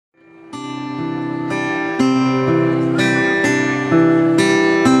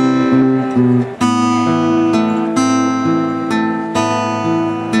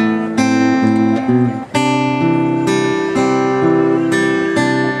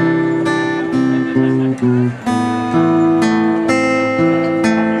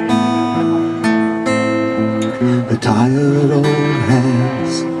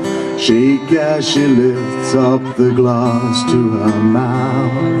as she lifts up the glass to her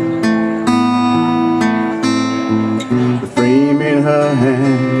mouth. The frame in her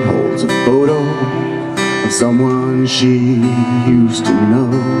hand holds a photo of someone she used to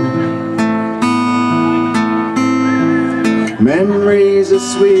know. Memories are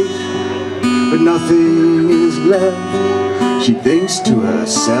sweet, but nothing is left. She thinks to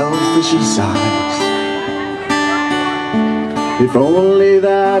herself as she sighs, if only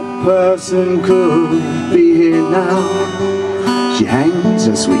that person could be here now. She hangs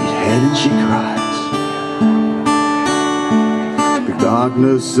her sweet head and she cries. The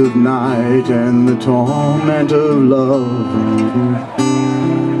darkness of night and the torment of love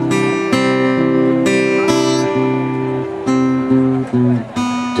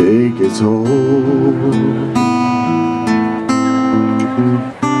take its hold.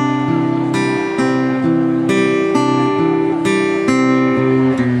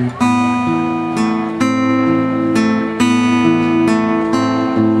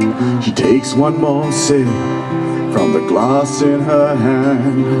 She takes one more sip from the glass in her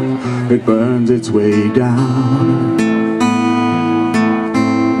hand. It burns its way down.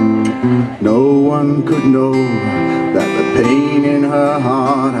 No one could know that the pain in her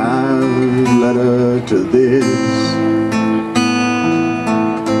heart has led her to this.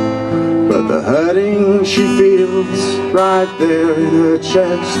 But the hurting she feels right there in her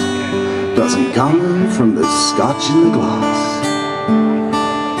chest doesn't come from the scotch in the glass.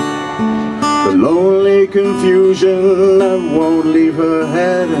 The lonely confusion that won't leave her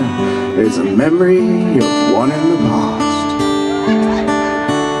head is a memory of one in the past.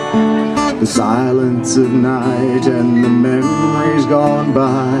 The silence of night and the memories gone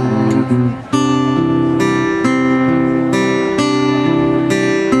by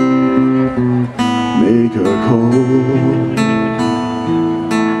make her cold.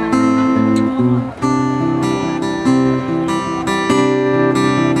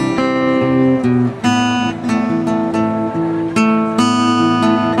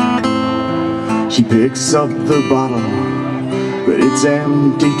 She picks up the bottle, but it's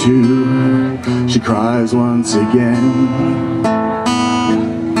empty too. She cries once again.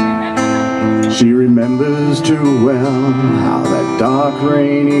 She remembers too well how that dark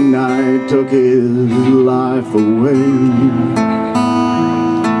rainy night took his life away.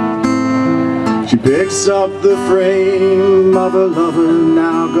 She picks up the frame of a lover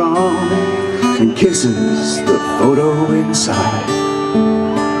now gone and kisses the photo inside.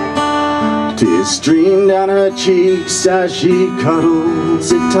 Tears stream down her cheeks as she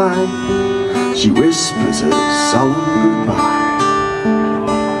cuddles it tight. She whispers a solemn goodbye.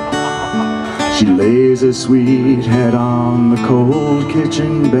 She lays her sweet head on the cold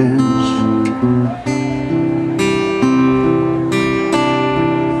kitchen bench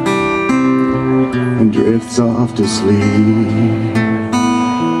and drifts off to sleep.